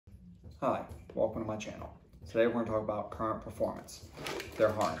Hi, welcome to my channel. Today we're going to talk about Current Performance,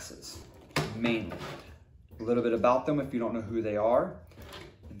 their harnesses, mainly. A little bit about them if you don't know who they are.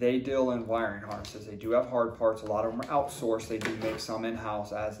 They deal in wiring harnesses. They do have hard parts. A lot of them are outsourced. They do make some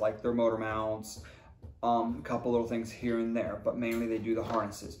in-house as like their motor mounts, a couple little things here and there, but mainly they do the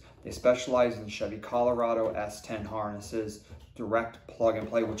harnesses. They specialize in Chevy Colorado S10 harnesses, direct plug and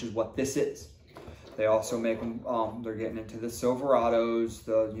play, which is what this is. They also make them, they're getting into the Silverados,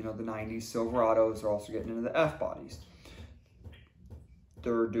 the 90s Silverados. They're also getting into the F-bodies.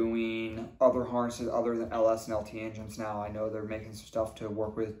 They're doing other harnesses other than LS and LT engines now. I know they're making some stuff to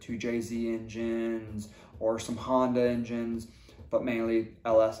work with 2JZ engines or some Honda engines, but mainly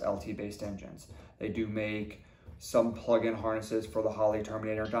LS, LT based engines. They do make some plug-in harnesses for the Holley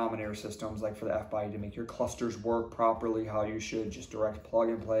Terminator Dominator systems, like for the F-body, to make your clusters work properly how you should, just direct plug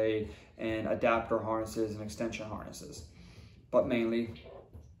and play, and adapter harnesses and extension harnesses. But mainly,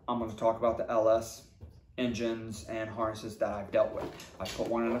 I'm going to talk about the LS engines and harnesses that I've dealt with. I put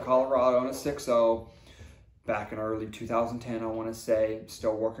one in a Colorado on a 6.0 back in early 2010, I want to say,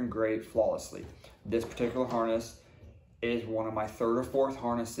 still working great, flawlessly. This particular harness is one of my third or fourth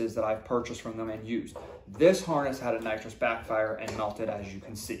harnesses that I've purchased from them and used. This harness had a nitrous backfire and melted, as you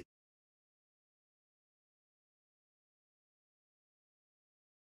can see.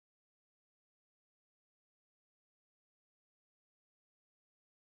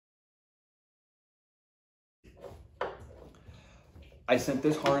 I sent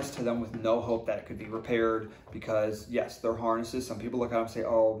this harness to them with no hope that it could be repaired because, yes, they're harnesses. Some people look at them and say,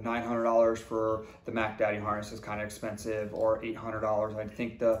 oh, $900 for the Mac Daddy harness is kind of expensive, or $800. I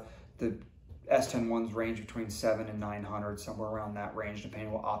think the S10 ones range between $700 and $900, somewhere around that range, depending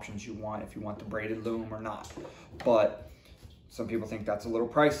on what options you want, if you want the braided loom or not. But some people think that's a little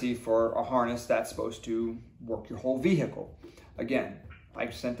pricey for a harness that's supposed to work your whole vehicle. Again, I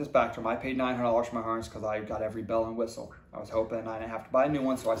sent this back to them. I paid $900 for my harness because I got every bell and whistle. I was hoping I didn't have to buy a new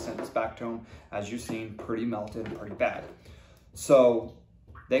one, so I sent this back to them. As you've seen, pretty melted and pretty bad. So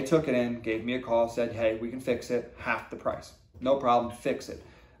they took it in, gave me a call, said, hey, we can fix it, half the price. No problem, fix it.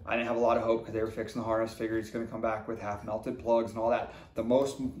 I didn't have a lot of hope because they were fixing the harness, figured it's going to come back with half melted plugs and all that. The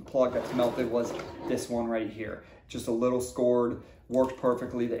most plug that's melted was this one right here. Just a little scored, worked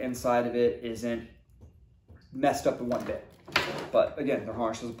perfectly. The inside of it isn't messed up in one bit. But again, their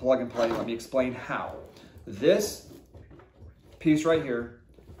harness is a plug and play. Let me explain how. This piece right here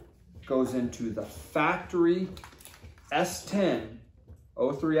goes into the factory S10,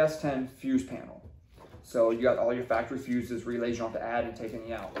 03 S10 fuse panel. So you got all your factory fuses, relays you don't have to add and take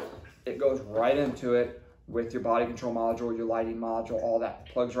any out. It goes right into it with your body control module, your lighting module, all that.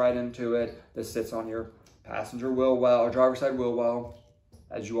 Plugs right into it. This sits on your passenger wheel well, or driver's side wheel well,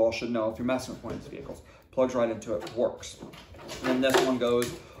 as you all should know if you're messing with one of these vehicles. Plugs right into it, works. And this one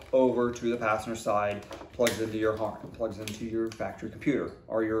goes over to the passenger side, plugs into your harness, plugs into your factory computer,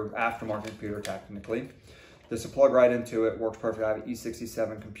 or your aftermarket computer technically. This will plug right into it, works perfect. I have an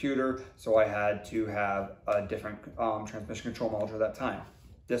E67 computer, so I had to have a different transmission control module at that time.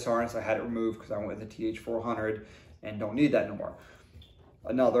 This harness, I had it removed because I went with the TH400 and don't need that no more.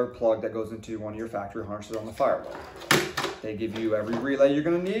 Another plug that goes into one of your factory harnesses on the firewall. They give you every relay you're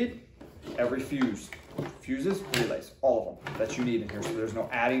gonna need, every fuse. Fuses, relays, all of them that you need in here. So there's no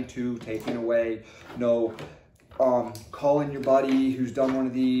adding to, taking away, no calling your buddy who's done one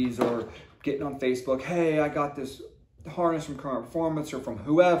of these or getting on Facebook, hey, I got this harness from Current Performance or from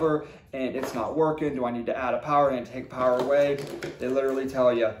whoever and it's not working. Do I need to add a power and take power away? They literally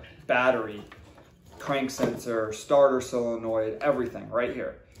tell you battery, crank sensor, starter solenoid, everything right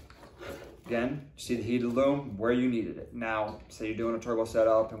here. Again, see the heated loom where you needed it. Now, say you're doing a turbo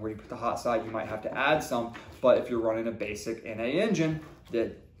setup and where you put the hot side, you might have to add some, but if you're running a basic NA engine,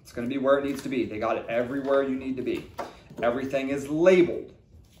 it's gonna be where it needs to be. They got it everywhere you need to be. Everything is labeled.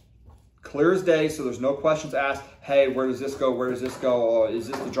 Clear as day, so there's no questions asked. Hey, where does this go? Where does this go? Is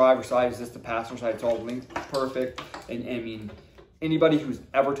this the driver's side? Is this the passenger side? It's all linked perfect. And I mean, anybody who's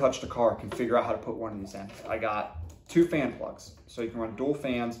ever touched a car can figure out how to put one of these in. I got 2 fan plugs, so you can run dual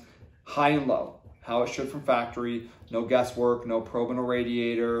fans, high and low, how it should from factory, no guesswork, no probing a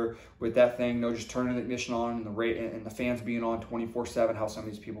radiator with that thing, no just turning the ignition on and the fans being on 24/7, how some of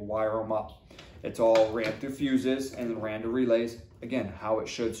these people wire them up. It's all ran through fuses and then ran to relays. Again, how it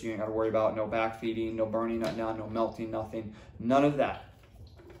should, so you ain't gotta worry about no backfeeding, no burning nothing down, no melting nothing, none of that.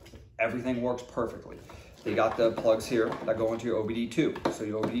 Everything works perfectly. They got the plugs here that go into your OBD2. So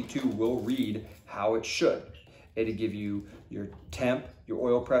your OBD2 will read how it should. It'll give you your temp, your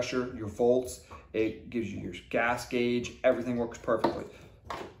oil pressure, your volts. It gives you your gas gauge. Everything works perfectly.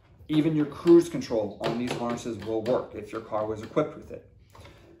 Even your cruise control on these harnesses will work if your car was equipped with it.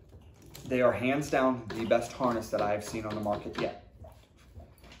 They are hands down the best harness that I have seen on the market yet.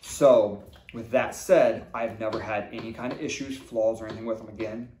 So with that said, I've never had any kind of issues, flaws, or anything with them.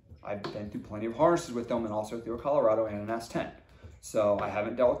 Again, I've been through plenty of harnesses with them and also through a Colorado and an S10. So I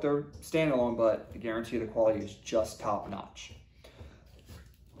haven't dealt with their standalone, but I guarantee the quality is just top notch.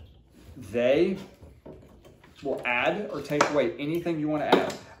 They will add or take away anything you want to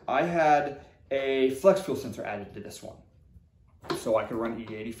add. I had a flex fuel sensor added to this one, so I could run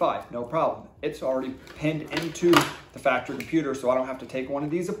E85, no problem. It's already pinned into the factory computer, so I don't have to take one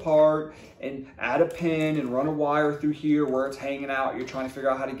of these apart and add a pin and run a wire through here where it's hanging out. You're trying to figure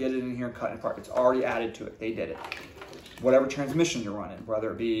out how to get it in here and cut it apart. It's already added to it. They did it. Whatever transmission you're running,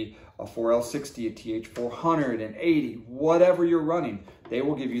 whether it be a 4L60, a TH400, an 80, whatever you're running, they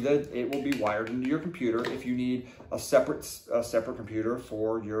will give you it will be wired into your computer if you need a separate computer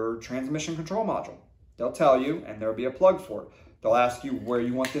for your transmission control module. They'll tell you, and there'll be a plug for it. They'll ask you where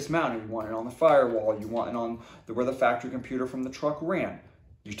you want this mounted. You want it on the firewall, you want it on where the factory computer from the truck ran.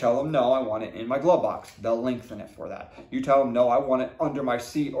 You tell them, no, I want it in my glove box. They'll lengthen it for that. You tell them, no, I want it under my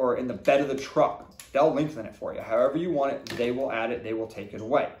seat or in the bed of the truck. They'll lengthen it for you. However you want it, they will add it, they will take it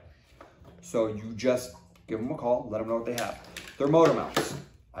away. So you just give them a call, let them know what they have. Their motor mounts.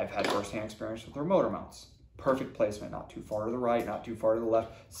 I've had firsthand experience with their motor mounts. Perfect placement, not too far to the right, not too far to the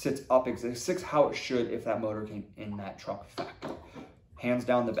left. Sits up, sits how it should if that motor came in that truck factory. Hands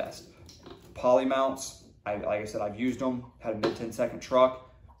down the best. Poly mounts, like I said, I've used them, had a mid 10-second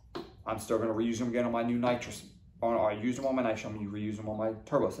truck. I'm still gonna reuse them again on my new nitrous. I used them on my nitrous, I'm gonna reuse them on my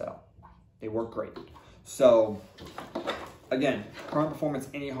turbo setup. They work great. So again, current performance,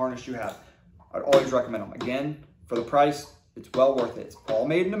 any harness you have, I'd always recommend them. Again, for the price, it's well worth it. It's all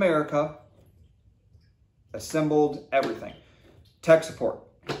made in America, assembled, everything. Tech support,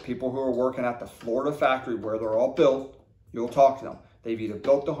 people who are working at the Florida factory where they're all built, you'll talk to them. They've either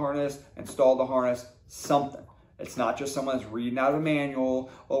built the harness, installed the harness, something. It's not just someone that's reading out a manual,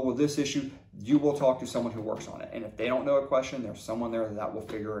 oh, well, this issue. You will talk to someone who works on it. And if they don't know a question, there's someone there that will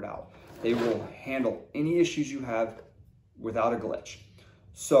figure it out. They will handle any issues you have without a glitch.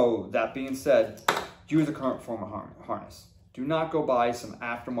 So that being said, use the current form of harness. Do not go buy some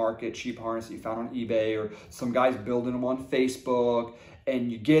aftermarket cheap harness that you found on eBay or some guys building them on Facebook,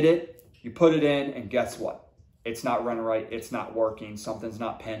 and you get it, you put it in, and guess what? It's not running right, it's not working, something's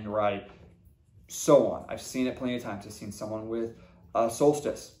not pinned right, so on. I've seen it plenty of times. I've seen someone with a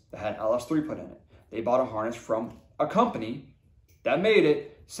Solstice that had LS3 put in it. They bought a harness from a company that made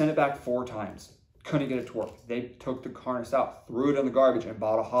it, sent it back 4 times. Couldn't get it to work. They took the harness out, threw it in the garbage, and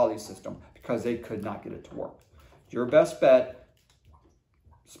bought a Holley system because they could not get it to work. Your best bet,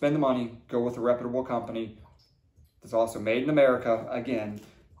 spend the money, go with a reputable company that's also made in America, again,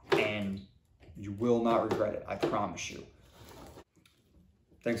 and you will not regret it, I promise you.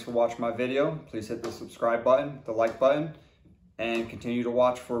 Thanks for watching my video. Please hit the subscribe button, the like button, and continue to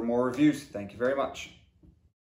watch for more reviews. Thank you very much.